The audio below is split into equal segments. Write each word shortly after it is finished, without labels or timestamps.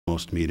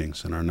most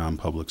meetings in our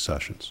non-public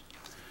sessions.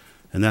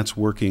 And that's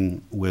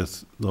working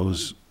with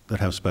those that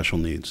have special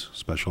needs,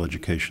 special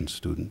education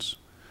students,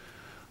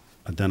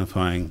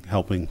 identifying,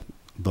 helping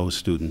those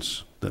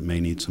students that may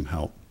need some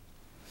help.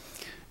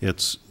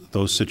 It's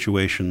those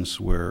situations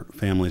where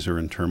families are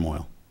in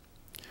turmoil.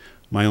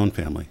 My own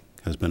family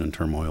has been in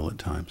turmoil at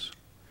times.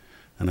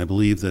 And I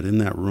believe that in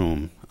that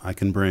room, I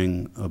can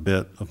bring a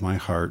bit of my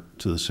heart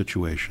to the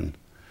situation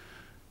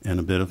and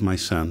a bit of my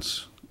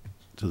sense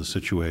to the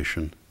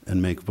situation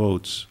and make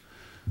votes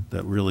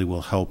that really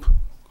will help,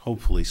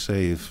 hopefully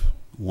save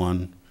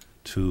 1,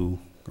 2,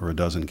 or a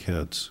dozen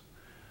kids.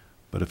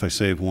 But if I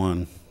save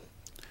one,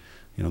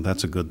 you know,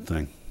 that's a good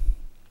thing.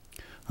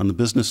 On the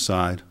business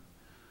side,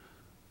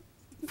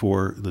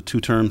 for the 2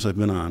 terms I've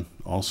been on,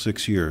 all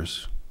 6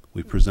 years,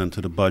 we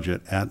presented a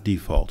budget at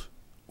default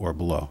or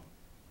below.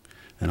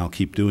 And I'll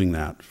keep doing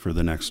that for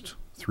the next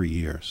 3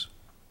 years,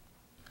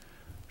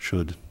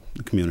 should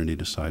the community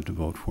decide to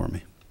vote for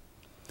me.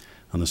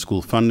 On the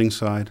school funding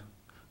side,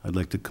 I'd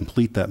like to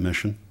complete that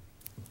mission.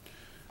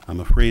 I'm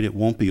afraid it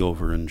won't be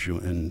over on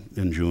June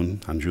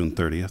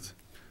 30th.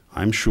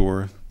 I'm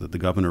sure that the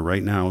governor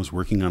right now is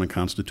working on a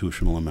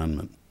constitutional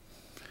amendment.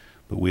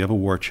 But we have a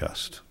war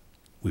chest.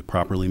 We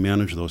properly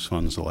managed those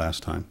funds the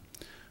last time.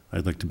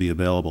 I'd like to be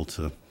available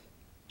to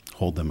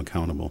hold them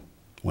accountable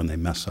when they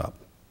mess up,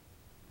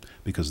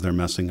 because they're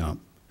messing up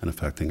and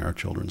affecting our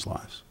children's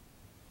lives.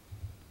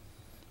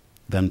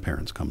 Then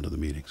parents come to the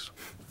meetings.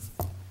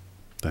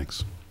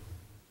 Thanks.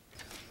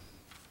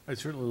 I'd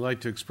certainly like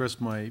to express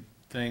my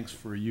thanks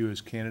for you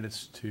as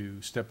candidates to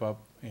step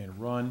up and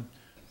run,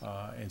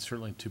 and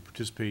certainly to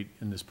participate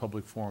in this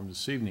public forum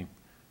this evening.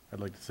 I'd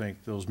like to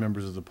thank those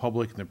members of the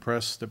public and the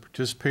press that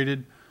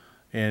participated,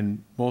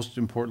 and most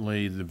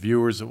importantly, the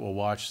viewers that will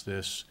watch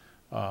this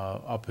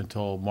up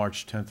until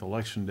March 10th,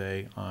 Election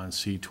Day on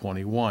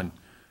C21.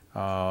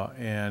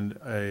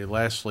 And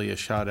lastly, a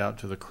shout out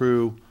to the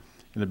crew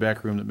in the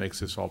back room that makes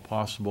this all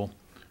possible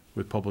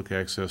with public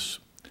access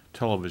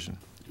television.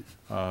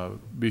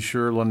 Be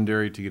sure,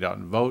 Londonderry, to get out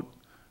and vote.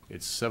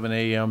 It's 7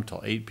 a.m.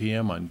 till 8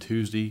 p.m. on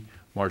Tuesday,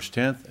 March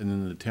 10th, and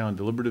then the town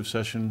deliberative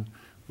session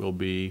will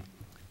be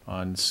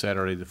on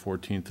Saturday, the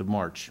 14th of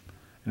March.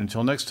 And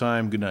until next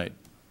time, good night.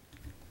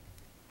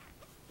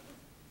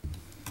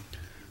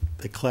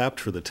 They clapped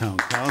for the town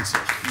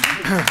council.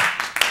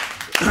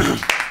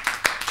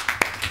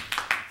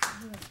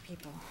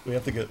 We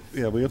have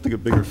to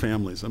get bigger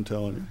families, I'm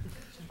telling you.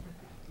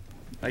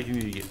 I think you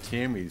need to get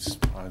Tammy's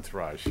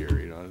entourage here,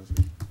 you know.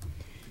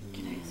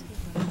 Can I ask you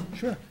a question?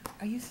 Sure.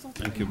 Are you still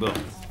Thank you, Bill.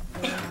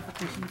 taking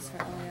applications for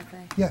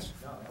LAFA? Yes.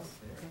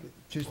 Okay.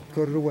 Just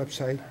go to the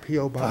website,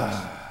 P.O. Box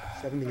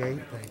 78.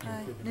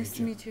 Hi, nice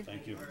to meet you.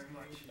 Thank you.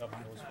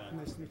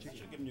 Nice to meet you.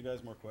 Should have given you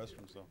guys more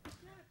questions, though.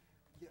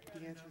 Yeah,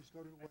 the answer is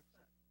go to the website.